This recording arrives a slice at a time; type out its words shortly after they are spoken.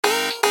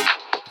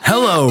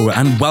Hello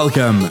and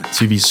welcome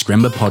to the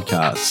Scrimba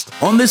podcast.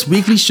 On this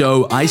weekly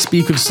show, I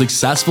speak with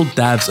successful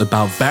devs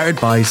about their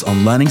advice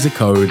on learning to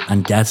code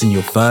and getting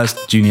your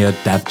first junior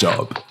dev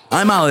job.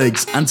 I'm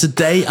Alex, and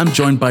today I'm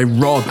joined by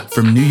Rob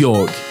from New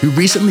York, who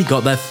recently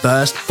got their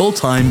first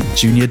full-time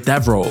junior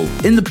dev role.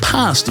 In the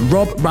past,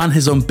 Rob ran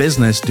his own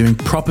business doing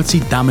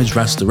property damage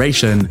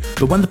restoration,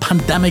 but when the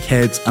pandemic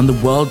hit and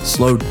the world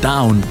slowed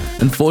down,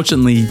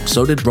 unfortunately,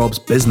 so did Rob's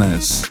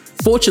business.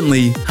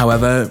 Fortunately,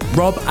 however,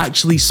 Rob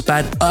actually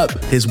sped up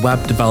his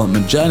web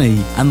development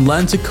journey and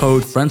learned to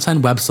code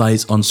front-end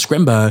websites on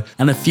Scrimba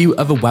and a few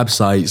other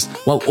websites,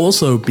 while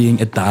also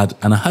being a dad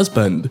and a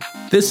husband.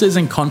 This is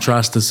in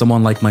contrast to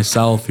someone like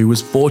myself who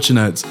was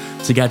fortunate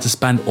to get to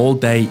spend all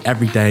day,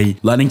 every day,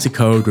 learning to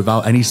code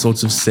without any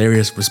sorts of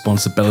serious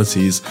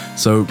responsibilities.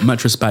 So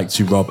much respect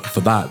to Rob for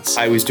that.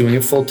 I was doing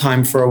it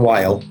full-time for a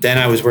while. Then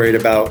I was worried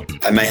about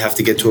I might have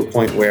to get to a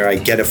point where I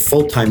get a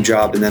full-time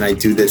job and then I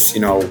do this,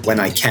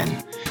 when I can.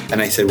 And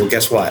I said, well,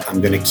 guess what?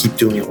 I'm going to keep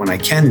doing it when I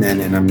can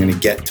then, and I'm going to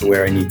get to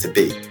where I need to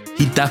be.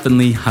 He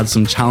definitely had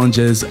some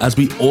challenges, as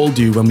we all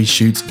do when we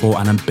shoot for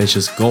an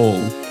ambitious goal.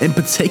 In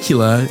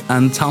particular,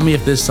 and tell me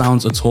if this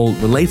sounds at all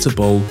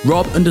relatable,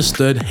 Rob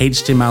understood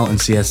HTML and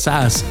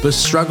CSS, but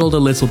struggled a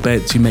little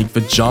bit to make the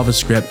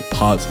JavaScript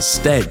part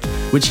stick,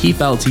 which he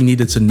felt he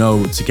needed to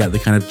know to get the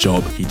kind of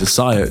job he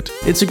desired.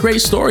 It's a great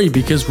story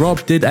because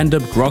Rob did end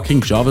up grokking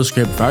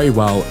JavaScript very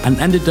well and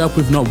ended up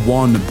with not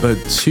one, but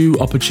two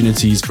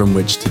opportunities from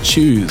which to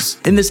choose.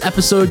 In this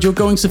episode, you're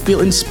going to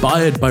feel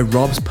inspired by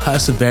Rob's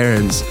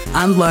perseverance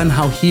and learn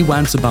how he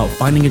went about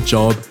finding a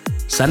job,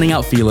 sending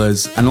out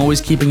feelers, and always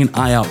keeping an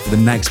eye out for the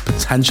next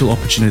potential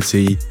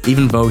opportunity,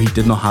 even though he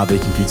did not have a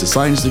computer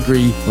science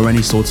degree or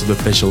any sorts of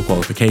official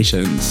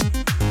qualifications.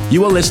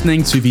 You are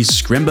listening to the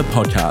Scrimba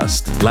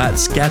podcast.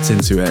 Let's get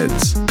into it.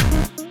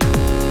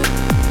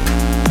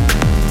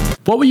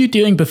 What were you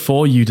doing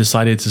before you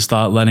decided to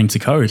start learning to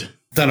code?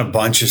 Done a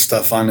bunch of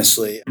stuff,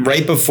 honestly.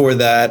 Right before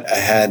that, I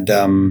had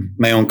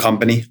my own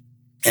company.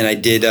 And I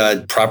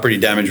did property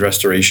damage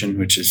restoration,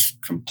 which is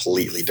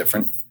completely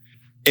different.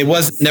 It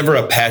was never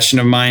a passion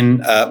of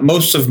mine.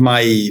 Most of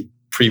my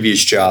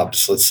previous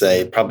jobs, let's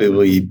say,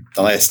 probably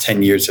the last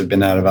 10 years have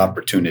been out of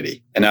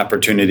opportunity. An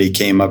opportunity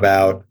came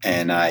about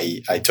and I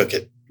took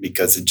it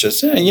because it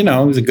just, it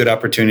was a good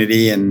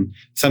opportunity. And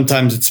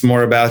sometimes it's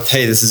more about,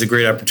 hey, this is a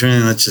great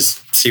opportunity. Let's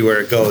just see where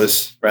it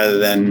goes rather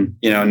than,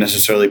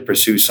 necessarily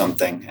pursue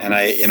something. And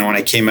when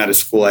I came out of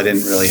school, I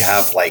didn't really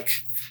have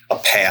a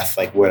path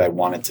like what I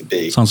wanted to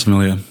be. Sounds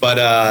familiar. But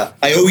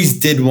I always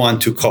did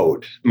want to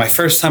code. My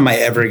first time I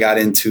ever got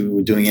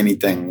into doing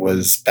anything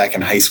was back in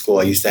high school.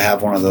 I used to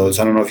have one of those.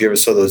 I don't know if you ever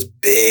saw those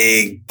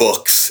big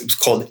books. It was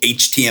called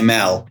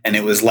HTML. And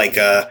it was like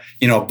a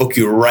book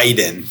you write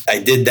in. I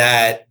did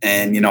that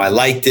and, I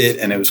liked it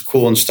and it was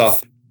cool and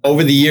stuff.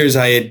 Over the years,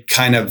 I had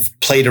kind of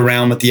played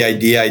around with the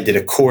idea. I did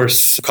a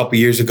course a couple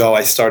years ago.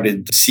 I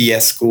started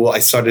CS school. I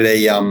started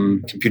a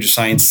computer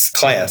science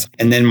class.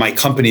 And then my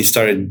company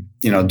started,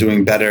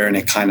 doing better and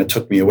it kind of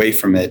took me away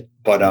from it.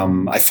 But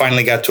I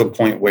finally got to a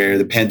point where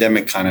the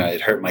pandemic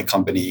it hurt my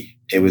company.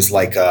 It was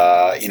like,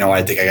 I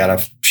think I got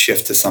to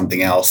shift to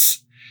something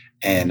else.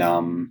 And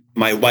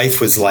my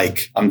wife was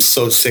like, I'm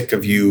so sick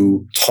of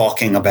you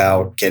talking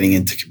about getting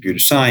into computer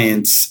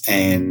science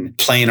and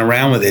playing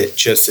around with it.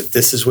 Just if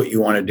this is what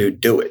you want to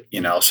do it,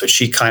 So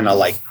she kind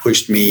of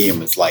pushed me and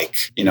was like,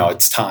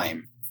 it's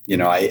time.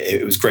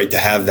 It was great to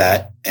have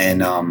that.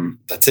 And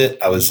that's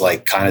it. I was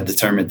kind of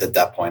determined at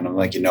that point. I'm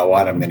like, you know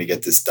what? I'm going to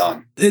get this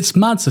done. It's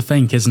mad to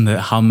think, isn't it,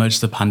 how much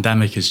the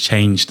pandemic has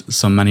changed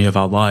so many of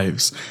our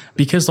lives.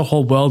 Because the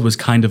whole world was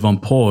kind of on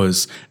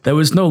pause, there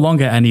was no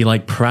longer any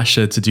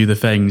pressure to do the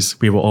things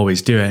we were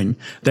always doing.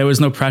 There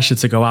was no pressure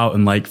to go out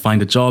and find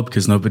a job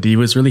because nobody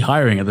was really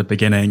hiring at the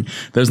beginning.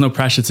 There was no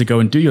pressure to go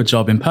and do your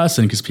job in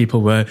person because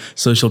people were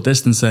social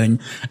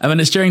distancing. And then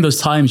it's during those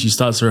times you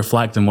start to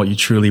reflect on what you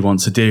truly want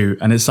to do.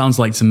 And it sounds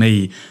like to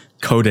me,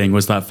 coding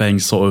was that thing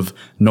sort of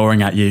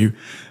gnawing at you.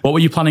 What were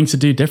you planning to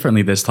do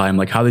differently this time?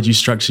 How did you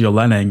structure your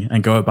learning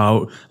and go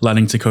about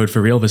learning to code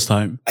for real this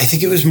time? I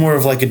think it was more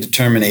of a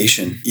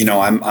determination.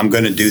 I'm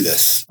going to do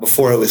this.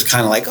 Before it was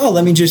kind of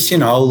let me just,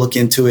 look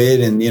into it.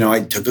 And,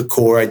 I took a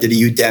course. I did a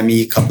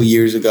Udemy a couple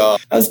years ago.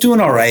 I was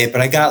doing all right, but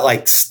I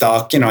got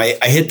stuck. I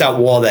hit that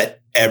wall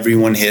that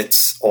everyone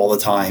hits all the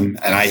time.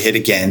 And I hit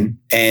again.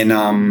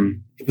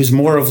 And it was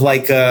more of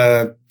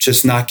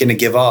just not going to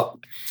give up.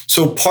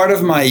 So part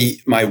of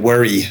my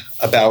worry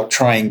about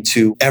trying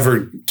to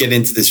ever get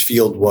into this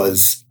field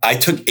was I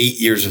took 8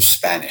 years of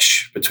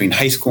Spanish between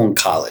high school and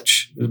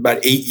college. It was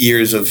about 8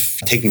 years of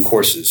taking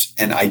courses,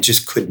 and I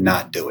just could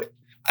not do it.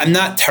 I'm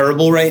not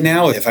terrible right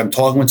now. If I'm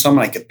talking with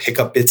someone, I could pick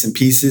up bits and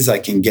pieces. I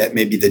can get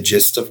maybe the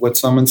gist of what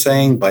someone's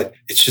saying, but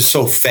it's just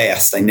so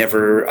fast.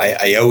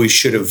 I always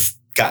should have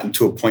gotten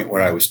to a point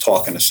where I was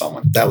talking to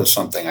someone. That was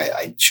something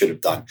I should have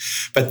done.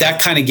 But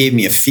that kind of gave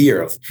me a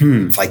fear of,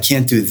 if I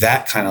can't do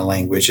that kind of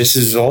language, this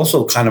is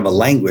also kind of a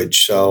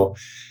language. So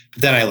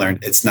but then I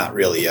learned it's not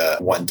really a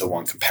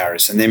one-to-one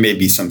comparison. There may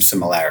be some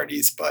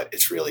similarities, but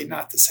it's really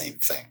not the same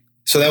thing.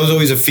 So that was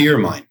always a fear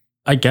of mine.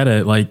 I get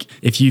it. Like,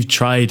 if you've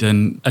tried,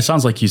 and it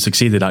sounds like you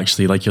succeeded,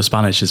 actually, like your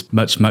Spanish is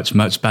much, much,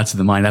 much better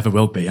than mine ever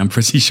will be. I'm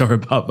pretty sure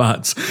about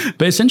that.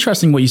 But it's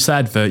interesting what you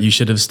said, that you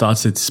should have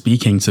started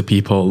speaking to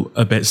people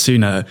a bit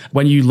sooner.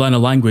 When you learn a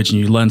language and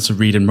you learn to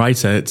read and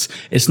write it,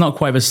 it's not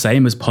quite the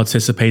same as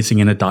participating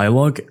in a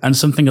dialogue. And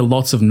something a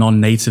lot of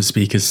non-native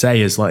speakers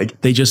say is like,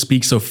 they just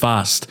speak so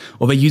fast,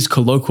 or they use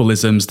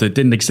colloquialisms that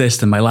didn't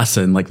exist in my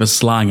lesson, like the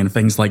slang and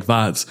things like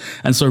that.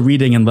 And so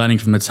reading and learning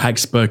from a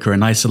textbook or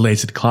an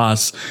isolated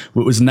class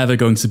was never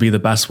going to be the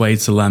best way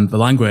to learn the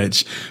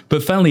language.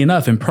 But funnily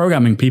enough, in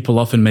programming, people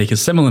often make a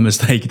similar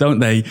mistake, don't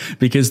they?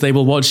 Because they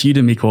will watch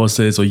Udemy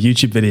courses or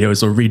YouTube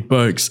videos or read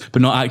books,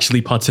 but not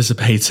actually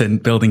participate in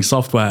building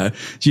software.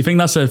 Do you think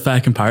that's a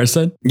fair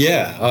comparison?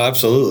 Yeah,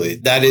 absolutely.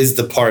 That is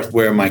the part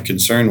where my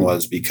concern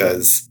was,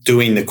 because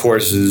doing the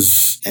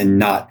courses and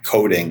not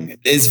coding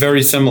is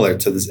very similar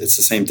to this. It's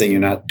the same thing.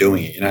 You're not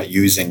doing it. You're not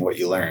using what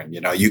you learn.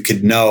 You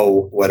could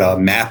know what a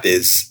map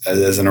is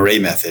as an array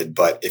method,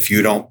 but if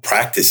you don't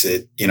practice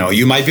it,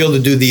 you might be able to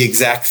do the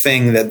exact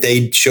thing that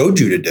they showed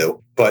you to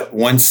do. But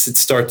once it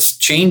starts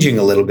changing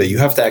a little bit, you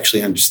have to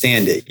actually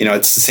understand it.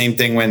 It's the same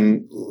thing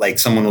when like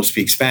someone will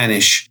speak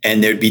Spanish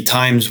and there'd be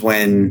times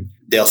when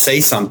they'll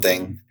say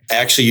something. I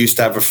actually used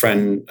to have a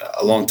friend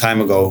a long time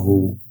ago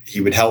who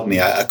he would help me,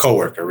 a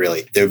coworker,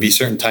 really. There would be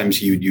certain times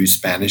he would use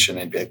Spanish and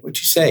I'd be like, what'd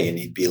you say? And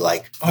he'd be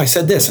like, oh, I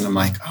said this. And I'm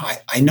like, oh,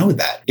 I know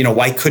that.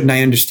 Why couldn't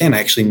I understand? I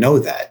actually know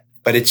that.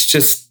 But it's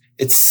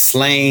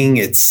slang.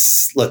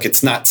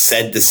 It's not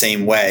said the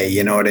same way.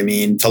 You know what I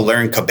mean? To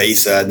learn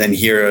Cabeza and then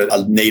hear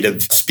a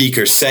native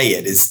speaker say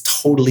it is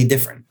totally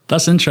different.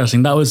 That's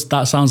interesting.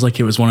 That sounds like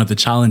it was one of the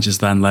challenges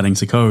then, learning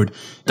to code.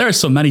 There are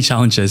so many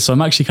challenges, so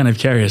I'm actually kind of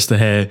curious to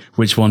hear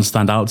which ones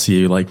stand out to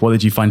you. Like, what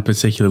did you find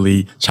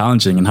particularly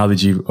challenging and how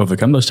did you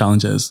overcome those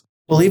challenges?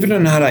 Believe it or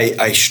not,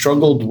 I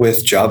struggled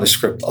with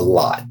JavaScript a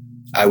lot.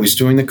 I was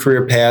doing the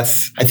career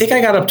path. I think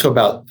I got up to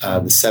about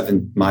the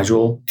 7th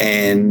module.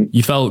 And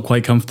you felt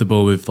quite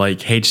comfortable with like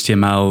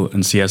HTML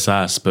and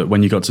CSS, but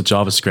when you got to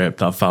JavaScript,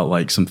 that felt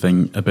like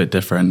something a bit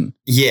different.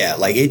 Yeah,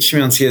 like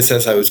HTML and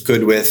CSS I was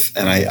good with,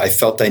 and I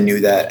felt I knew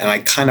that. And I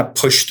kind of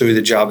pushed through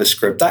the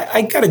JavaScript.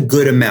 I got a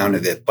good amount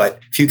of it, but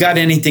if you got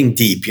anything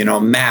deep,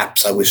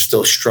 maps I was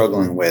still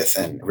struggling with,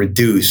 and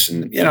reduce,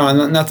 and,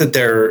 and not that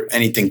they're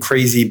anything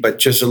crazy, but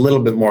just a little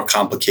bit more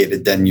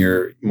complicated than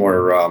your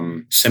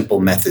more simple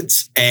methods.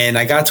 And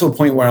I got to a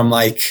point where I'm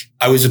like,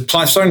 I was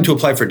starting to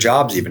apply for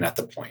jobs even at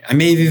the point. I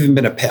may have even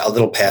been a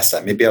little past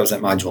that. Maybe I was at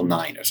module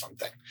 9 or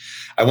something.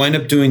 I wound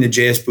up doing the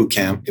JS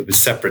Bootcamp. It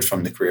was separate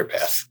from the career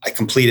path. I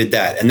completed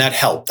that, and that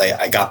helped.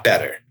 I got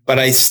better. But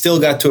I still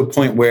got to a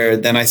point where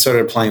then I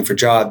started applying for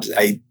jobs.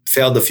 I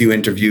failed a few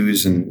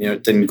interviews and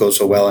it didn't go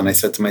so well. And I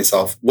said to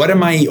myself, what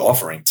am I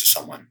offering to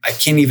someone? I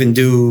can't even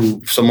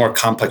do some more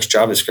complex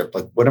JavaScript.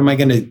 Like, what am I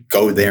going to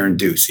go there and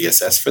do?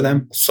 CSS for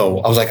them? So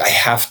I was like, I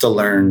have to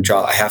learn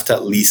Java. I have to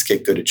at least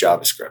get good at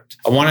JavaScript.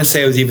 I want to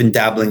say I was even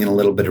dabbling in a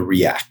little bit of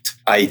React.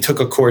 I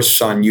took a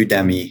course on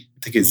Udemy.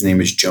 I think his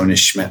name is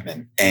Jonas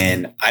Schmetman.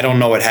 And I don't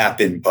know what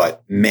happened,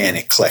 but man,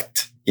 it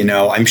clicked.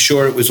 I'm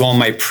sure it was all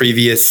my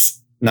previous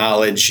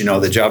knowledge, the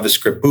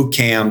JavaScript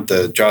bootcamp,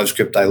 the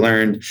JavaScript I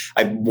learned.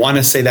 I want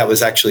to say that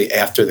was actually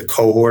after the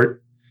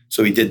cohort.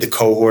 So we did the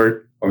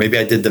cohort, or maybe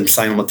I did them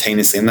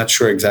simultaneously. I'm not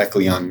sure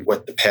exactly on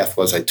what the path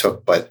was I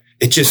took, but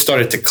it just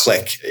started to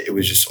click. It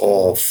was just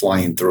all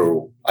flying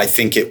through. I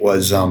think it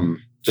was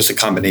just a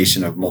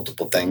combination of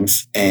multiple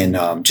things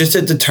and just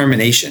a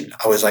determination.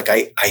 I was like,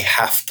 I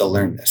have to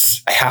learn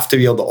this. I have to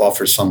be able to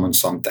offer someone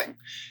something.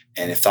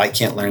 And if I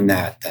can't learn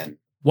that, then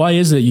why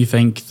is it you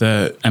think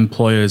that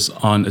employers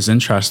aren't as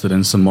interested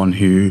in someone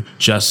who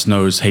just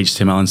knows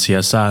HTML and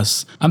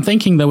CSS? I'm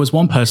thinking there was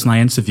one person I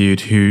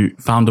interviewed who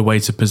found a way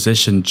to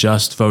position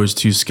just those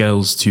two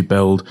skills to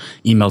build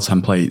email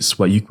templates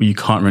where you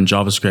can't run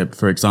JavaScript,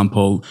 for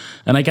example.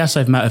 And I guess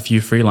I've met a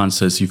few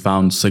freelancers who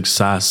found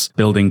success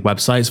building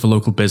websites for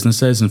local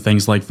businesses and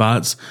things like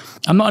that.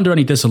 I'm not under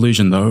any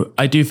disillusion though.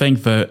 I do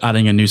think that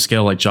adding a new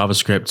skill like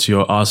JavaScript to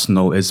your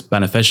arsenal is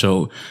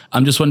beneficial.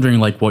 I'm just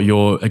wondering like what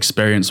your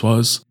experience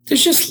was.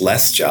 There's just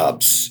less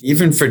jobs,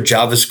 even for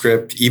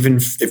JavaScript, even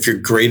if you're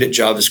great at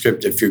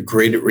JavaScript, if you're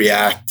great at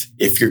React,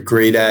 if you're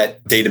great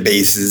at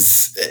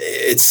databases,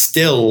 it's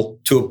still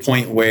to a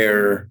point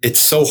where it's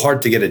so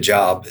hard to get a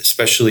job,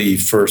 especially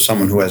for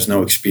someone who has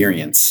no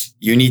experience.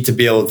 You need to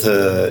be able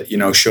to,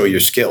 show your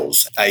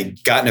skills. I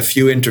gotten a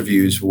few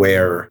interviews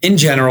where, in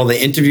general,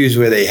 the interviews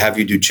where they have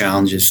you do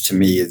challenges to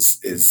me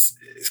is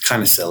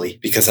kind of silly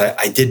because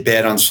I did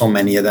bad on so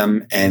many of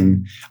them.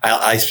 And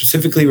I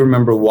specifically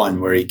remember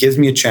one where he gives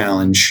me a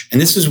challenge.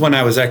 And this is when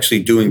I was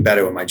actually doing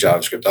better with my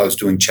JavaScript. I was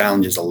doing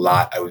challenges a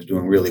lot. I was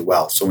doing really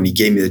well. So when he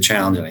gave me the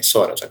challenge and I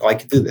saw it, I was like, oh, I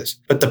could do this.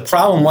 But the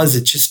problem was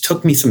it just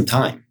took me some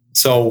time.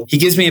 So he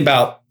gives me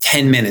about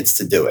 10 minutes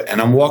to do it.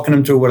 And I'm walking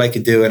him through what I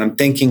could do. And I'm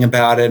thinking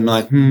about it. And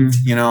like,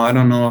 I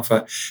don't know if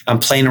I'm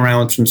playing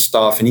around with some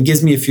stuff. And he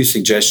gives me a few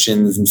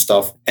suggestions and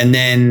stuff. And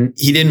then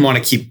he didn't want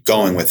to keep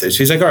going with it. So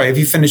he's like, all right, if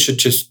you finish it,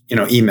 just,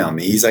 email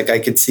me. He's like, I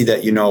could see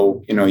that,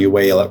 your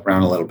way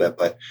around a little bit.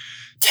 But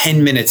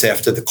 10 minutes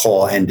after the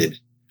call ended,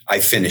 I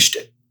finished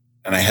it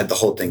and I had the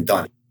whole thing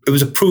done. It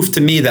was a proof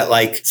to me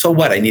that so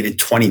what? I needed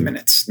 20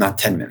 minutes, not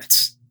 10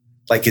 minutes.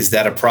 Is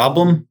that a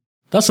problem?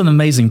 That's an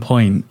amazing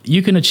point.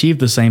 You can achieve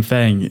the same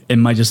thing. It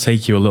might just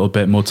take you a little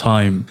bit more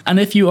time. And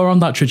if you are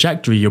on that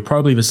trajectory, you're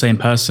probably the same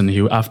person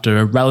who, after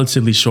a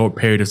relatively short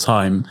period of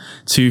time,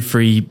 2,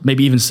 3,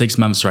 maybe even 6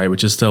 months, right,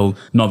 which is still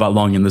not that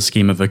long in the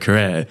scheme of a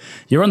career,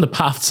 you're on the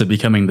path to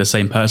becoming the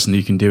same person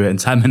who can do it in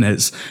 10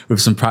 minutes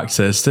with some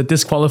practice to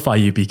disqualify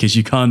you because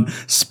you can't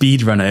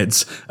speed run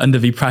it under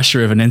the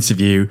pressure of an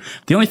interview.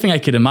 The only thing I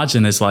could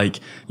imagine is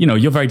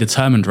you're very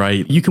determined,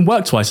 right? You can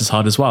work twice as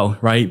hard as well,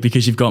 right?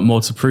 Because you've got more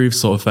to prove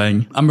sort of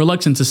thing. I'm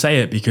reluctant to say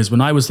it because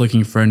when I was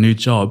looking for a new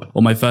job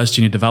or my first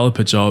junior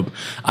developer job,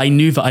 I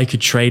knew that I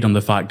could trade on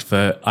the fact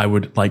that I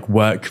would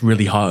work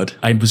really hard.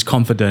 I was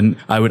confident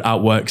I would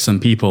outwork some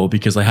people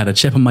because I had a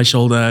chip on my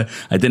shoulder.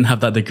 I didn't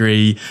have that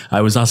degree.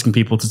 I was asking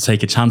people to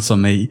take a chance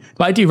on me.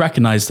 But I do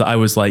recognize that I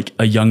was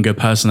a younger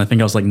person. I think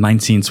I was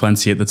 19,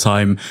 20 at the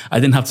time. I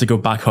didn't have to go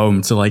back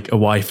home to a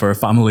wife or a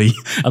family.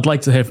 I'd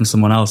like to hear from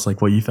someone else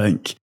what you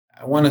think.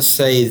 I want to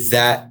say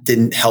that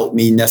didn't help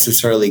me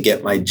necessarily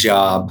get my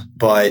job,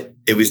 but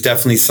it was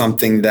definitely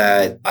something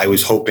that I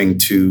was hoping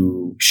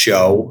to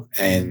show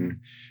and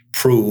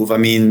prove. I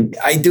mean,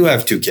 I do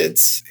have 2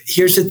 kids.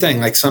 Here's the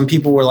thing. Some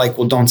people were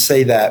well, don't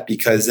say that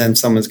because then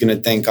someone's going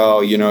to think,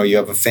 oh, you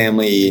have a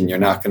family and you're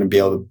not going to be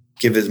able to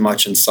give as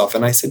much and stuff.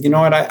 And I said, you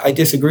know what? I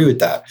disagree with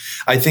that.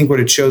 I think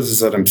what it shows is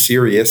that I'm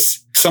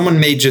serious. Someone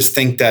may just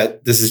think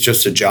that this is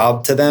just a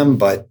job to them,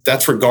 but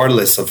that's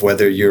regardless of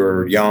whether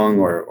you're young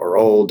or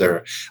old.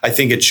 Or I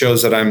think it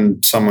shows that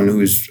I'm someone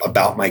who's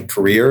about my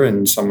career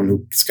and someone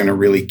who's going to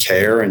really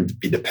care and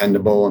be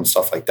dependable and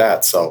stuff like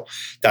that. So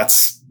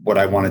that's what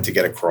I wanted to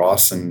get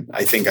across. And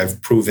I think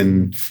I've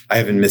proven I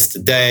haven't missed a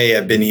day.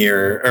 I've been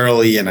here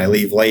early and I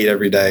leave late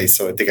every day.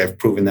 So I think I've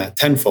proven that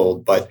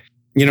tenfold. But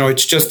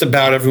it's just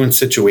about everyone's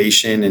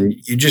situation and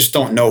you just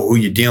don't know who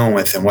you're dealing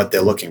with and what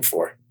they're looking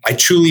for. I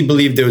truly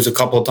believe there was a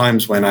couple of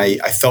times when I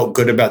felt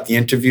good about the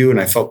interview and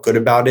I felt good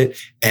about it.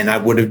 And I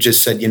would have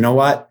just said, you know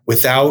what,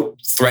 without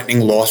threatening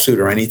lawsuit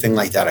or anything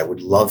like that, I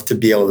would love to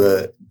be able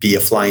to be a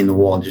fly in the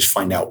wall and just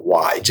find out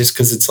why. Just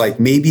because it's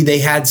maybe they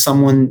had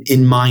someone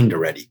in mind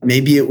already.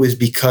 Maybe it was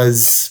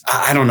because,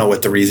 I don't know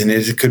what the reason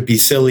is. It could be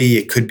silly.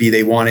 It could be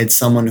they wanted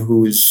someone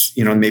who's,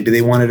 maybe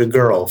they wanted a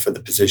girl for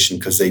the position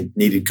because they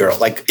needed girl.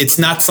 It's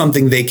not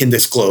something they can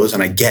disclose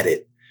and I get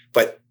it.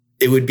 But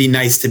it would be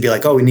nice to be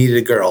oh, we needed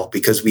a girl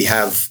because we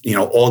have,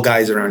 all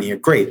guys around here.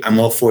 Great. I'm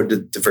all for the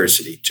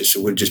diversity. It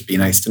would just be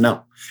nice to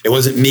know. It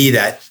wasn't me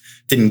that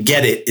didn't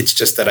get it. It's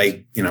just that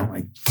I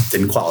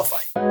didn't qualify.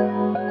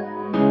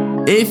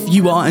 If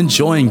you are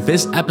enjoying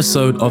this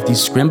episode of the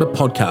Scrimba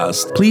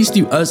podcast, please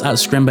do us at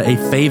Scrimba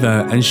a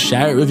favor and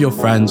share it with your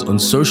friends on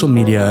social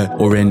media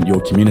or in your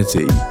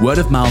community. Word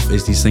of mouth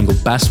is the single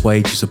best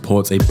way to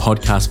support a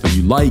podcast that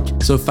you like,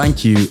 so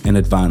thank you in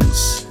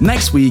advance.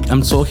 Next week,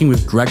 I'm talking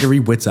with Gregory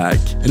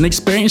Wittek, an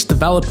experienced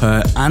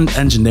developer and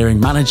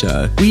engineering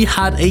manager. We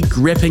had a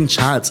gripping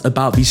chat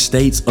about the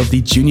state of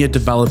the junior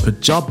developer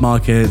job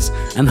market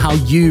and how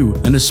you,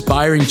 an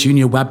aspiring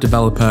junior web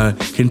developer,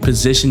 can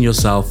position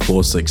yourself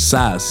for success.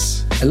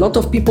 A lot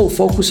of people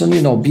focus on,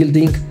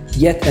 building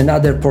yet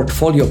another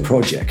portfolio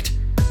project,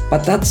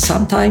 but that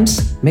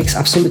sometimes makes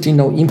absolutely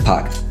no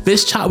impact.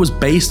 This chat was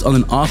based on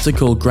an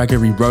article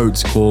Gregory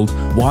wrote called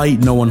Why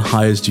No One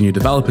Hires Junior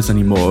Developers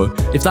Anymore.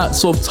 If that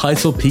sort of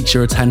title piques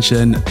your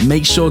attention,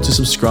 make sure to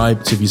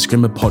subscribe to the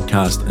Scrimba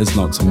podcast as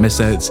not to miss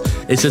it.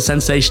 It's a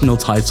sensational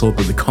title,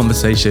 but the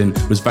conversation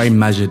was very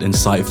measured,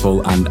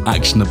 insightful, and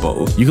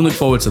actionable. You can look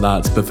forward to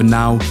that, but for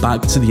now,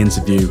 back to the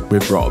interview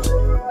with Rob.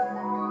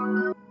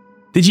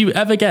 Did you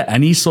ever get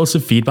any sort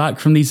of feedback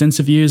from these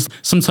interviews?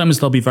 Sometimes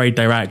they'll be very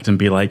direct and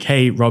be like,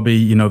 hey,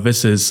 Robbie,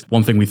 this is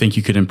one thing we think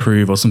you could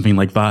improve or something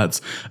like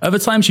that. Other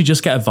times you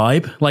just get a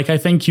vibe. I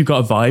think you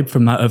got a vibe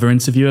from that other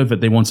interviewer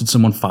that they wanted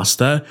someone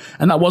faster.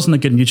 And that wasn't a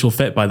good mutual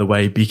fit, by the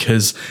way,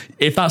 because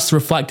if that's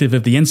reflective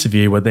of the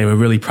interview where they were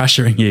really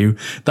pressuring you,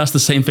 that's the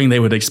same thing they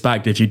would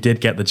expect if you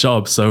did get the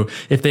job. So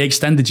if they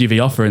extended you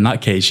the offer in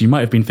that case, you might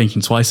have been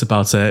thinking twice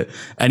about it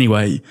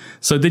anyway.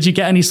 So did you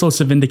get any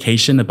sort of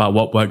indication about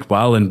what worked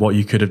well and what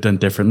you could have done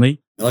differently?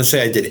 Let's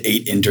say I did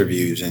 8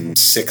 interviews in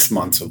 6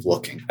 months of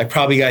looking. I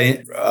probably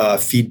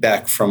got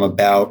feedback from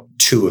about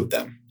 2 of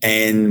them.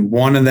 And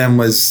one of them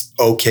was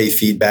okay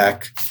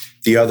feedback.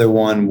 The other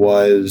one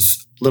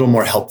was a little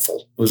more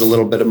helpful. It was a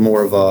little bit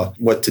more of a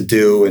what to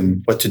do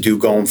and what to do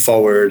going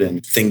forward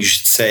and things you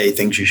should say,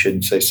 things you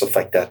shouldn't say, stuff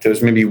like that. There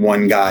was maybe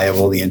one guy of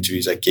all the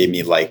interviews that gave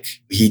me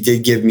he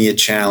did give me a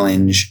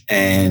challenge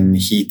and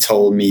he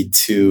told me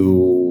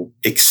to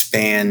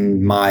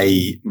expand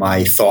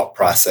my thought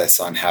process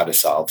on how to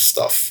solve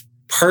stuff.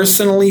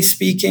 Personally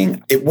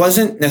speaking, it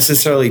wasn't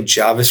necessarily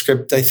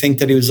JavaScript, I think,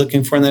 that he was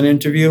looking for in that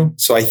interview.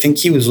 So I think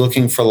he was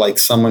looking for like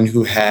someone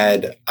who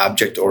had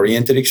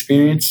object-oriented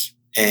experience.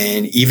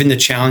 And even the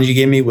challenge he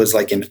gave me was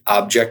like an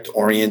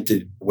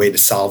object-oriented way to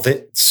solve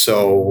it.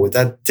 So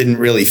that didn't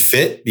really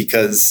fit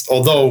because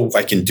although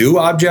I can do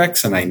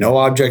objects and I know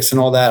objects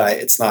and all that,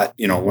 it's not,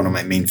 one of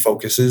my main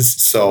focuses.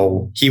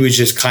 So he was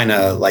just kind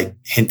of like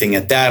hinting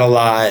at that a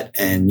lot.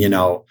 And,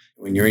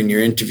 when you're in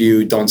your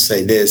interview, don't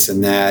say this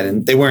and that.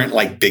 And they weren't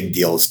like big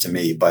deals to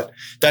me, but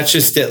that's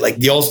just it. Like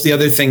the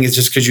other thing is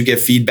just because you get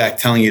feedback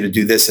telling you to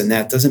do this and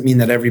that doesn't mean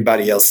that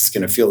everybody else is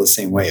going to feel the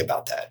same way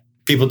about that.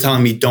 People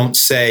telling me don't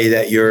say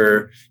that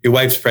your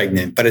wife's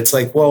pregnant, but it's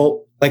like,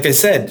 well, like I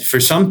said, for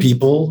some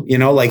people,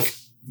 like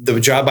the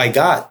job I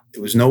got,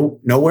 it was no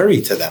worry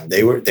to them.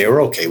 They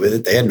were okay with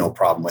it. They had no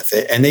problem with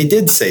it. And they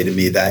did say to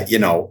me that,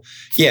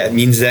 it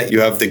means that you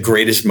have the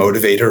greatest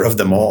motivator of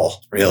them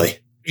all, really.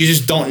 You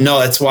just don't know.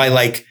 That's why,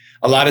 like,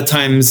 a lot of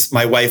times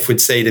my wife would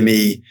say to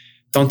me,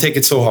 don't take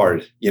it so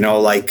hard.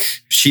 Like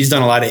she's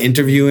done a lot of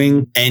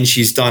interviewing and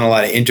she's done a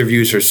lot of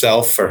interviews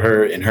herself for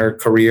her in her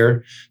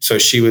career. So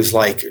she was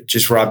like,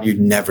 just Rob, you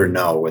never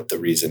know what the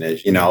reason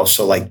is,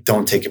 so like,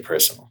 don't take it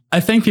personal. I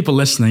think people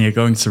listening are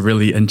going to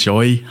really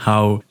enjoy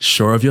how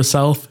sure of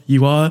yourself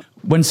you are.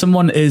 When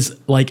someone is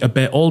like a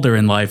bit older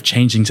in life,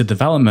 changing to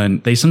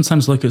development, they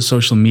sometimes look at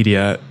social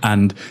media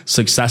and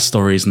success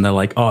stories and they're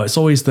like, oh, it's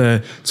always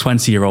the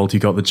 20-year-old who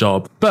got the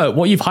job. But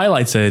what you've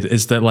highlighted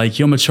is that like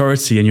your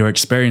maturity and your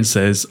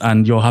experiences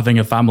and you're having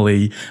a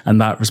family and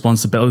that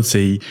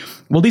responsibility,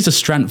 well, these are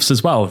strengths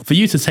as well. For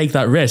you to take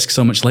that risk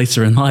so much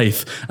later in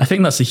life, I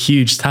think that's a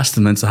huge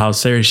testament to how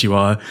serious you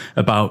are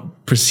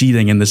about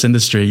proceeding in this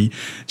industry.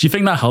 Do you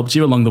think that helped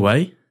you along the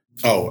way?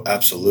 Oh,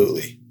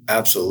 absolutely.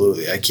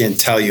 Absolutely. I can't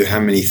tell you how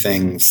many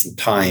things and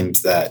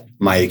times that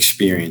my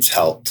experience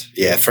helped.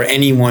 Yeah. For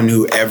anyone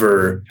who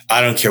ever,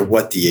 I don't care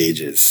what the age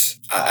is.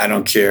 I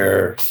don't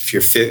care if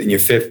you're in your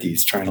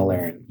 50s trying to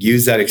learn.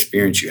 Use that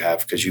experience you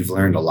have because you've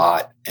learned a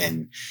lot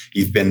and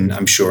you've been,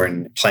 I'm sure,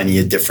 in plenty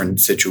of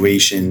different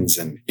situations.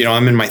 And,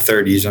 I'm in my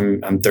 30s.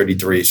 I'm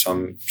 33, so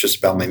I'm just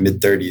about my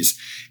mid 30s.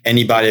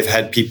 I've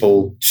had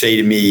people say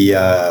to me,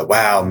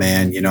 wow,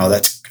 man,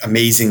 that's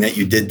amazing that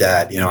you did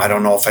that. I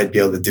don't know if I'd be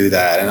able to do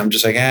that. And I'm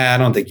just like, I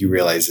don't think you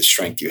realize the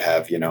strength you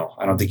have.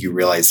 I don't think you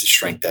realize the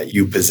strength that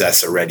you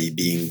possess already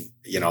being,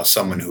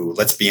 someone who,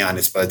 let's be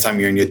honest, by the time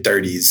you're in your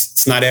 30s,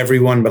 it's not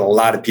everyone, but a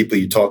lot of people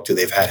you talk to,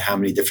 they've had how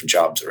many different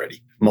jobs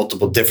already?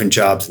 Multiple different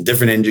jobs in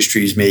different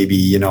industries,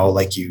 maybe,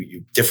 like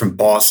you different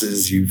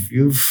bosses,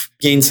 you've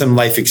gained some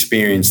life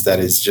experience that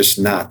is just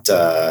not,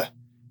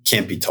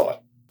 can't be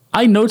taught.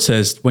 I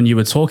noticed when you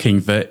were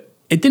talking that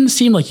it didn't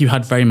seem like you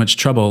had very much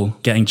trouble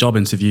getting job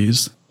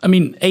interviews. I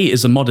mean, 8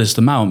 is a modest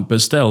amount, but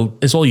still,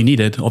 it's all you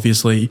needed,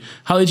 obviously.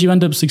 How did you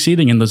end up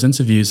succeeding in those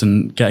interviews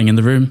and getting in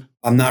the room?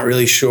 I'm not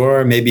really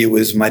sure. Maybe it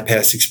was my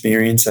past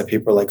experience that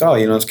people are like, oh,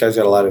 this guy's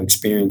got a lot of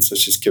experience.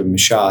 Let's just give him a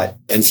shot.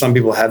 And some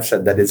people have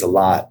said that is a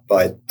lot.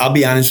 But I'll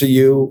be honest with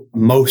you,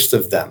 most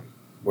of them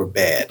were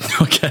bad.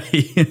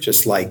 Okay.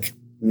 Just like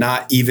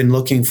not even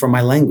looking for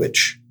my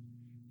language.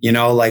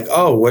 Like,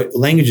 oh, what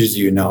languages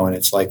do you know? And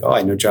it's like, oh,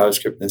 I know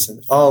JavaScript. And this.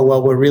 And, oh,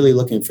 well, we're really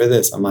looking for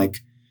this. I'm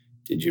like,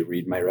 did you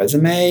read my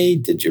resume?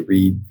 Did you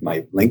read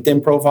my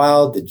LinkedIn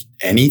profile?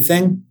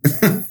 Anything?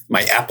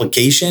 My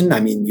application?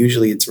 I mean,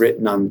 usually it's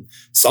written on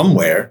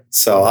somewhere.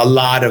 So a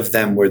lot of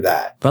them were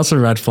that. That's a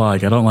red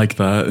flag. I don't like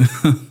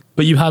that.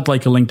 But you had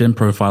like a LinkedIn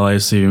profile, I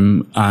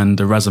assume, and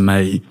a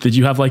resume. Did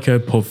you have like a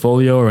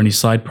portfolio or any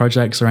side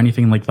projects or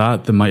anything like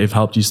that that might have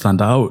helped you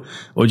stand out?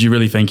 Or do you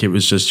really think it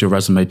was just your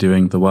resume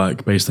doing the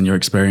work based on your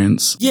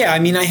experience? Yeah, I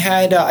mean,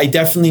 I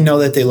definitely know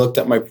that they looked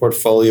at my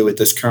portfolio with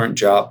this current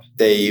job.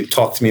 They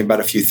talked to me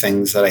about a few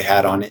things that I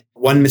had on it.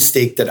 One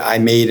mistake that I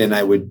made and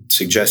I would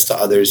suggest to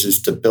others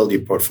is to build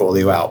your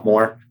portfolio out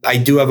more. I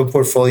do have a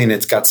portfolio and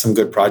it's got some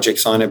good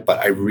projects on it, but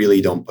I really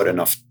don't put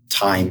enough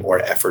time or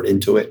effort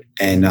into it.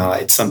 And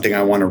it's something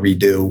I want to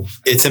redo.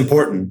 It's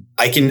important.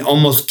 I can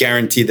almost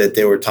guarantee that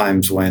there were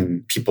times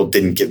when people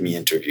didn't give me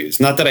interviews.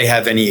 Not that I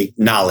have any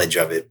knowledge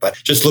of it, but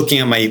just looking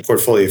at my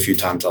portfolio a few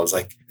times, I was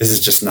like, this is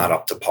just not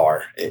up to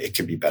par. It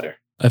could be better.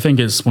 I think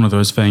it's one of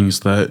those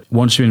things that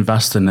once you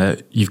invest in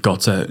it, you've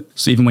got it.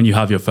 So even when you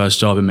have your first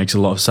job, it makes a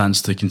lot of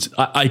sense to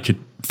I could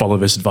follow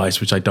this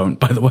advice, which I don't,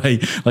 by the way.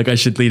 Like, I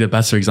should lead a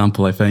better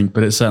example, I think,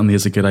 but it certainly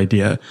is a good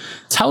idea.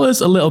 Tell us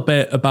a little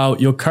bit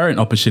about your current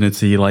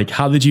opportunity. Like,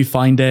 how did you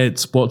find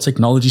it? What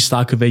technology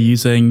stack are they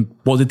using?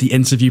 What did the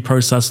interview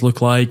process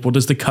look like? What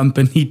does the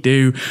company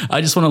do?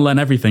 I just want to learn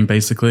everything,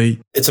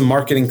 basically. It's a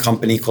marketing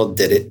company called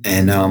Did It.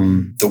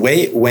 And the way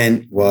it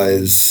went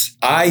was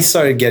I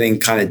started getting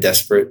kind of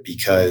desperate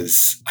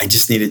because I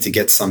just needed to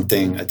get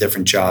a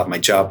different job. My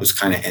job was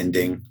kind of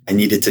ending. I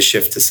needed to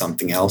shift to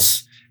something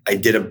else. I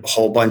did a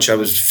whole bunch. I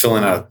was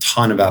filling out a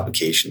ton of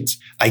applications.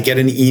 I get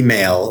an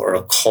email or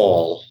a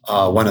call,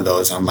 one of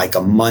those on like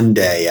a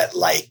Monday at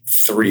like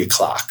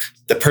 3:00.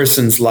 the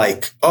person's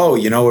like, oh,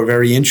 we're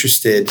very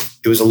interested.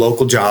 It was a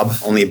local job,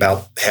 only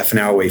about half an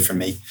hour away from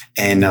me.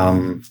 And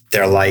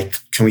they're like,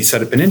 can we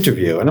set up an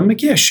interview? And I'm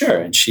like, yeah, sure.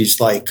 And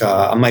she's like,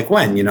 I'm like,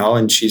 when,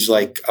 And she's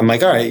like, I'm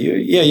like, all right,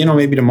 yeah,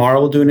 maybe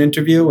tomorrow we'll do an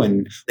interview.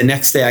 And the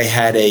next day I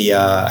had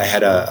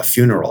a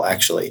funeral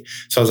actually.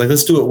 So I was like,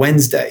 let's do it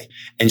Wednesday.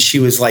 And she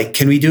was like,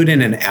 can we do it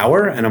in an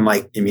hour? And I'm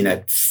like, you mean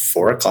at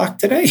 4:00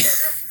 today?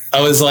 I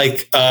was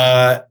like,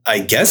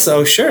 I guess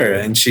so, sure.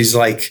 And she's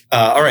like,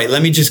 all right,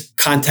 let me just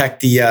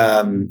contact the,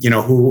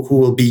 who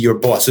will be your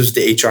boss. This is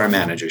the HR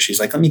manager. She's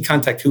like, let me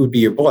contact who would be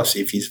your boss, see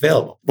if he's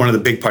available. One of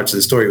the big parts of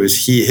the story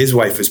was his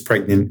wife was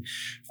pregnant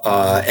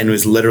and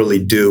was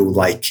literally due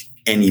like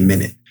any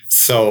minute.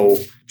 So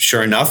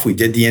sure enough, we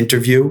did the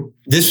interview.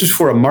 This was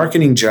for a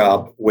marketing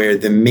job where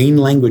the main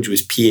language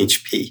was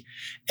PHP.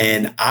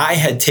 And I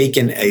had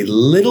taken a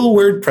little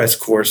WordPress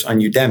course on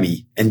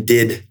Udemy and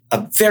did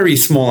a very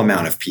small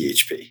amount of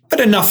PHP, but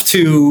enough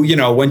to,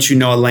 once you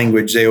know a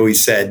language, they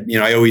always said,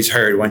 I always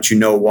heard once you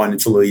know one,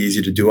 it's a little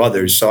easier to do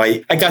others. So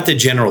I got the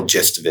general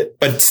gist of it,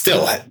 but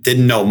still I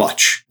didn't know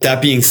much.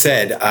 That being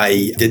said,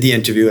 I did the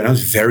interview and I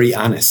was very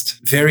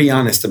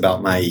honest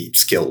about my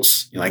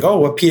skills. Like, oh,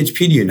 what PHP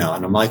do you know?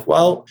 And I'm like,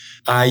 well,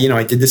 I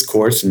did this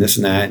course and this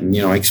and that. And,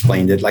 I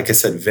explained it. Like I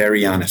said,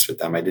 very honest with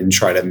them. I didn't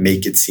try to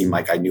make it seem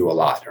like I knew a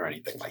lot or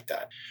anything like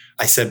that.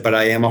 I said, but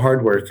I am a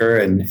hard worker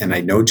and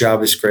I know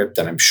JavaScript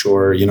and I'm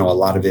sure, a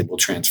lot of it will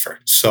transfer.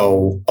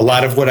 So a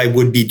lot of what I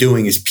would be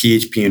doing is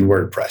PHP and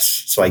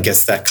WordPress. So I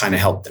guess that kind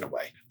of helped in a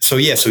way. So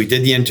we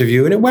did the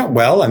interview and it went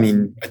well. I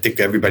mean, I think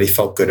everybody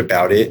felt good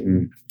about it.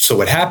 And so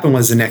what happened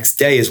was the next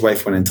day, his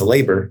wife went into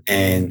labor.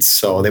 And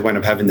so they wound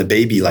up having the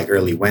baby like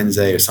early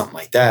Wednesday or something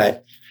like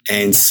that.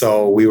 And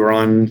so we were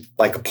on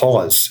like a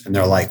pause and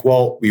they're like,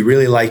 well, we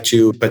really liked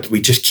you, but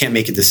we just can't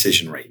make a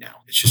decision right now.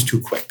 It's just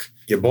too quick.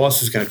 Your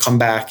boss is going to come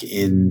back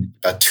in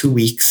about 2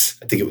 weeks.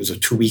 I think it was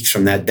 2 weeks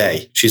from that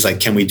day. She's like,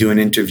 can we do an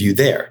interview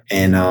there?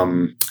 And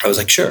I was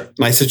like, sure.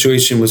 My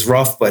situation was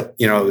rough, but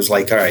it was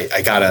like, all right,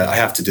 I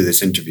have to do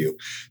this interview.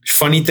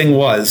 Funny thing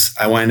was,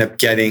 I wound up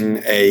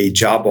getting a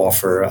job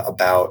offer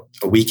about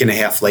a week and a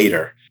half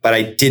later, but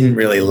I didn't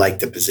really like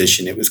the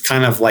position. It was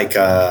kind of like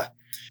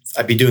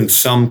I'd be doing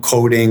some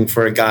coding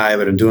for a guy,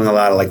 but I'm doing a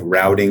lot of like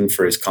routing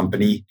for his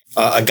company.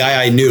 A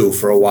guy I knew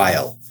for a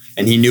while.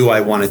 And he knew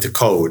I wanted to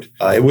code.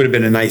 It would have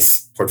been a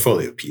nice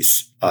portfolio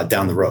piece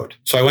down the road.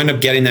 So I wound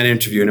up getting that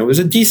interview and it was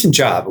a decent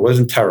job. It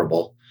wasn't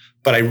terrible,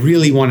 but I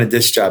really wanted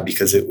this job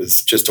because it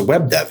was just a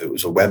web dev. It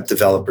was a web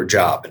developer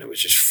job and it was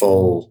just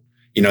full,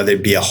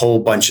 there'd be a whole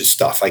bunch of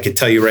stuff. I could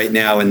tell you right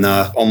now in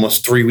the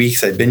almost 3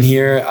 weeks I've been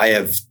here, I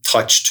have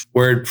touched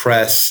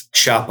WordPress,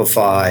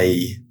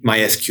 Shopify,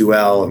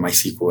 MySQL or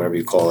MySQL, whatever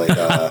you call it.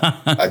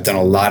 I've done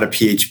a lot of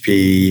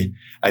PHP.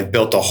 I've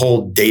built a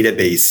whole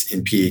database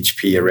in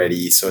PHP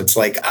already. So it's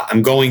like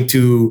I'm going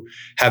to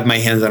have my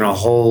hands on a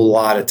whole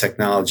lot of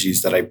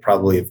technologies that I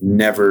probably have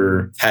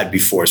never had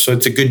before. So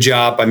it's a good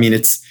job. I mean,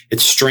 it's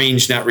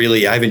strange, not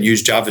really. I haven't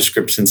used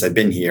JavaScript since I've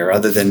been here,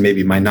 other than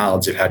maybe my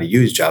knowledge of how to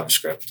use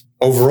JavaScript.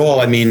 Overall,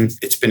 I mean,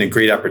 it's been a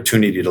great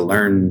opportunity to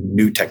learn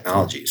new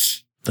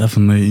technologies.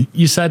 Definitely.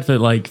 You said that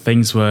like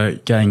things were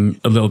getting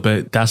a little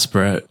bit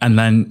desperate. And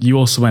then you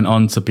also went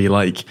on to be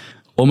like,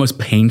 almost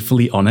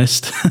painfully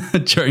honest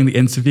during the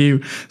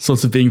interview,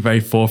 sort of being very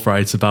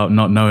forthright about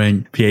not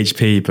knowing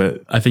PHP,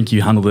 but I think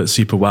you handled it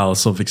super well,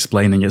 sort of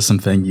explaining it's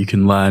something you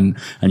can learn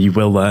and you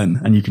will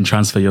learn and you can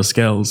transfer your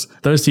skills.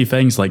 Those two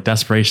things like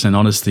desperation and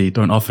honesty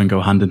don't often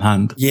go hand in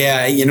hand.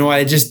 Yeah,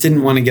 I just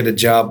didn't want to get a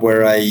job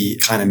where I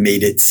kind of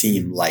made it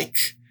seem like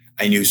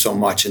I knew so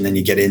much and then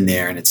you get in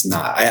there and it's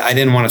not. I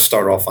didn't want to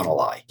start off on a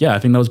lie. Yeah, I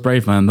think that was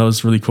brave, man. That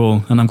was really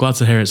cool. And I'm glad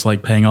to hear it's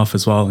like paying off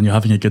as well and you're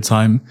having a good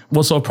time.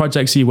 What sort of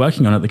projects are you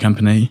working on at the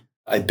company?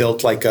 I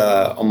built like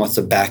almost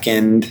a back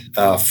end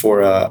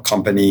for a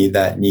company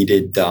that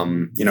needed,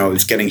 it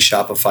was getting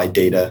Shopify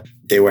data.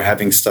 They were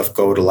having stuff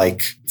go to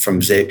like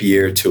from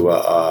Zapier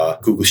to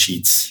Google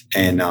Sheets.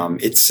 And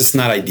it's just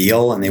not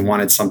ideal. And they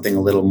wanted something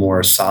a little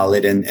more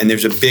solid. And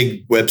there's a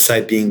big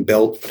website being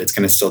built, but it's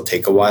going to still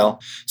take a while.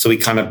 So we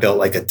kind of built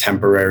like a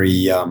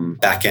temporary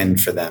back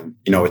end for them.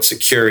 It's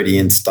security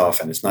and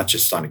stuff. And it's not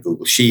just on a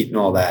Google Sheet and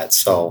all that.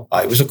 So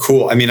it was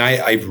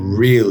I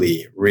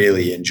really,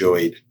 really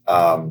enjoyed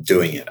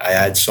doing it. I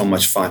had so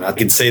much fun. I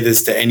can say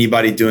this to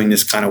anybody doing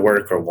this kind of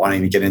work or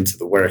wanting to get into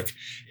the work.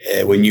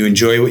 When you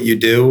enjoy what you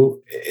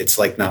do, it's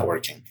like not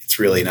working. It's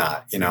really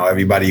not.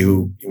 Everybody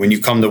when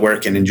you come to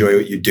work and enjoy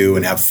what you do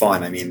and have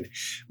fun, I mean,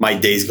 my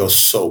days go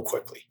so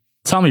quickly.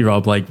 Tell me,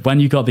 Rob, like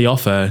when you got the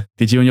offer,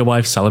 did you and your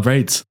wife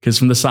celebrate? Because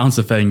from the sounds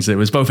of things, it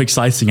was both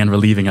exciting and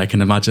relieving, I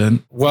can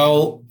imagine.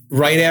 Well,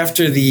 right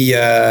after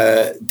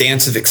the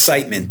dance of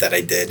excitement that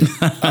I did,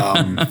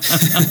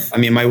 I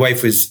mean, my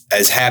wife was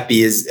as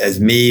happy as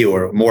me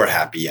or more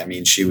happy. I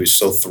mean, she was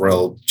so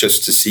thrilled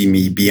just to see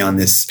me be on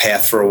this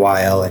path for a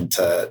while and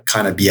to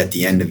kind of be at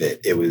the end of it.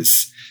 It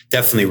was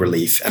definitely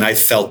relief. And I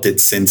felt it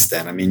since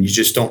then. I mean, you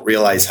just don't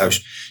realize how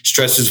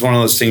stress is one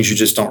of those things you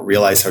just don't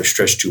realize how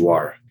stressed you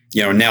are.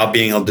 now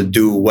being able to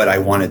do what I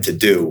wanted to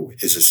do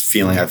is this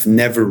feeling I've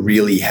never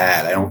really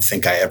had. I don't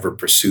think I ever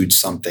pursued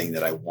something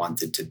that I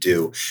wanted to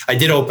do. I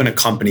did open a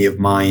company of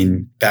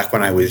mine back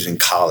when I was in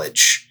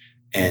college.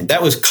 And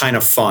that was kind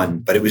of fun,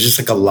 but it was just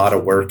like a lot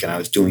of work and I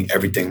was doing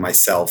everything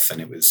myself.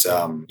 And it was,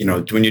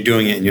 when you're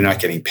doing it and you're not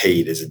getting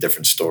paid is a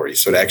different story.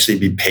 So to actually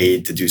be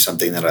paid to do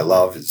something that I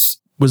love is...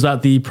 Was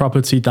that the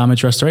property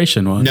damage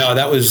restoration one? No,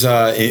 that was,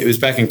 it was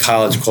back in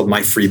college called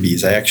My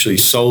Freebies. I actually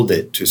sold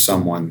it to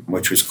someone,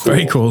 which was cool.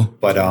 Very cool.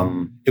 But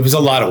it was a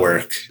lot of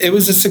work. It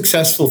was a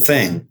successful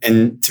thing.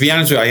 And to be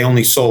honest with you, I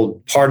only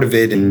sold part of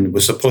it and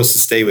was supposed to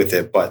stay with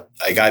it. But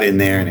I got in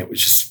there and it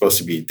was just supposed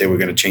to be, they were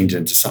going to change it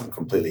into something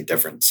completely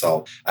different.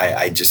 So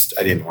I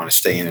didn't want to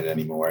stay in it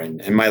anymore.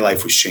 And my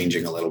life was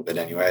changing a little bit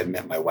anyway. I had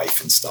met my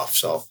wife and stuff.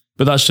 So.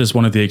 But that's just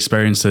one of the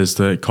experiences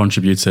that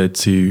contributed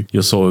to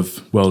your sort of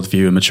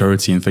worldview and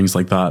maturity and things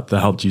like that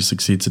helped you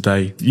succeed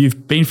today.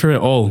 You've been through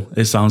it all,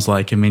 it sounds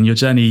like. I mean, your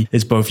journey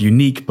is both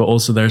unique, but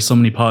also there are so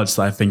many parts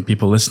that I think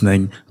people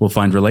listening will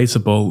find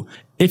relatable.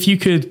 If you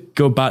could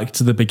go back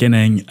to the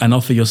beginning and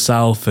offer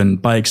yourself,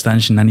 and by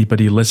extension,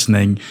 anybody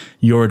listening,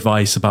 your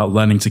advice about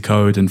learning to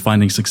code and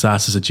finding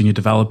success as a junior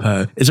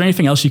developer, is there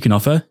anything else you can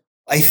offer?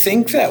 I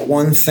think that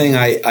one thing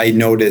I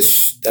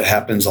notice that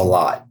happens a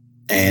lot,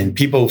 and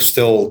people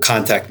still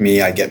contact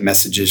me. I get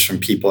messages from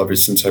people ever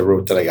since I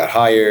wrote that I got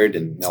hired,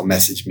 and they'll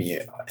message me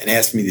and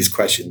ask me these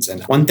questions.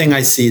 And one thing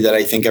I see that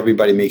I think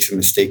everybody makes a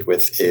mistake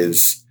with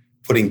is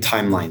putting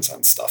timelines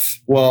on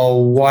stuff.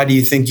 Well, why do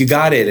you think you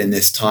got it in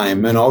this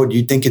time? And do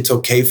you think it's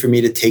okay for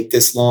me to take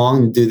this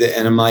long and do that?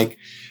 And I'm like,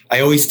 I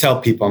always tell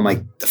people, I'm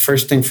like, the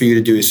first thing for you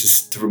to do is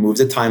just to remove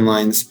the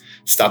timelines.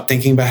 Stop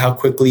thinking about how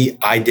quickly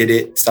I did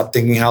it. Stop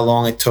thinking how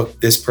long it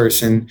took this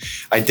person.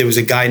 There was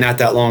a guy not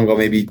that long ago,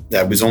 maybe,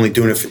 that was only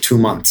doing it for 2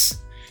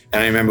 months.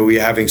 And I remember we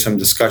were having some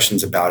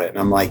discussions about it. And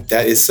I'm like,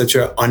 that is such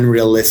an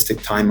unrealistic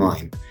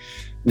timeline.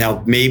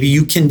 Now, maybe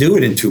you can do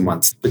it in 2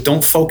 months, but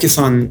don't focus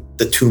on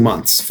the 2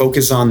 months.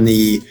 Focus on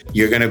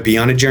you're going to be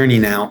on a journey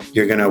now.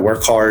 You're going to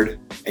work hard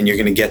and you're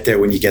going to get there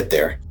when you get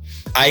there.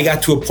 I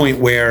got to a point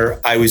where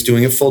I was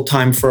doing it full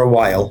time for a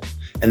while.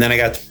 And then I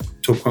got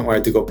to a point where I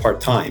had to go part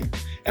time.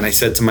 And I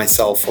said to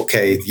myself,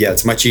 okay, yeah,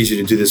 it's much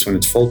easier to do this when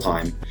it's full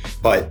time.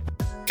 But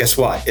guess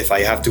what? If I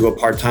have to go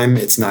part time,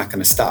 it's not going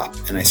to stop.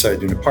 And I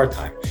started doing it part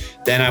time.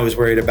 Then I was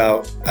worried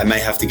about I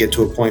might have to get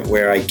to a point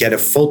where I get a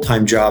full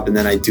time job and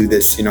then I do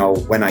this,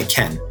 when I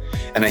can.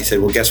 And I said,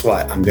 well, guess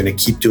what? I'm going to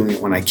keep doing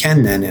it when I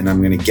can then, and I'm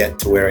going to get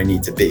to where I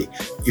need to be.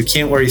 You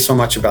can't worry so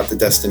much about the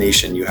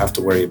destination. You have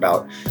to worry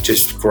about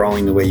just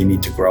growing the way you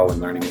need to grow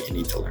and learning what you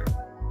need to learn.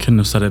 Couldn't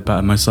have said it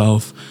better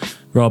myself.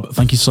 Rob,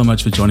 thank you so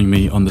much for joining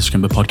me on the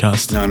Scrimba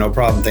podcast. No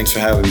problem. Thanks for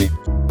having me.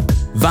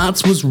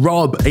 That was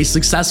Rob, a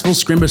successful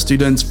Scrimba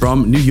student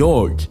from New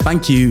York.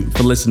 Thank you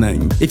for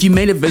listening. If you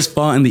made it this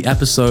far in the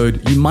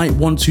episode, you might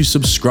want to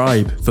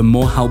subscribe for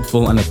more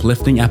helpful and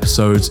uplifting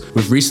episodes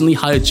with recently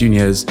hired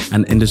juniors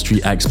and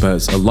industry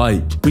experts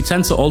alike. We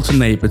tend to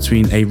alternate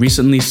between a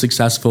recently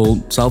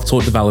successful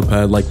self-taught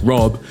developer like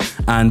Rob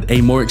and a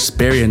more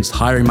experienced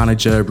hiring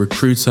manager,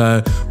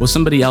 recruiter, or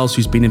somebody else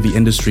who's been in the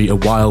industry a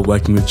while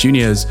working with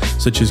juniors,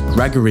 such as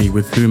Gregory,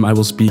 with whom I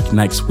will speak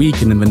next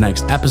week and in the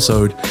next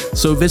episode.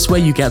 So this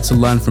way you get to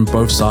learn from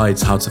both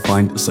sides how to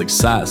find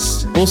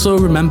success. Also,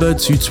 remember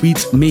to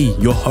tweet me,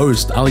 your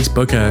host, Alex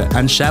Booker,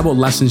 and share what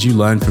lessons you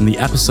learned from the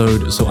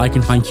episode so I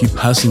can thank you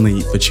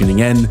personally for tuning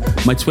in.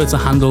 My Twitter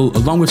handle,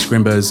 along with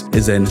Scrimba's,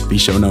 is in the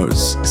show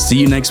notes. See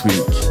you next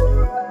week.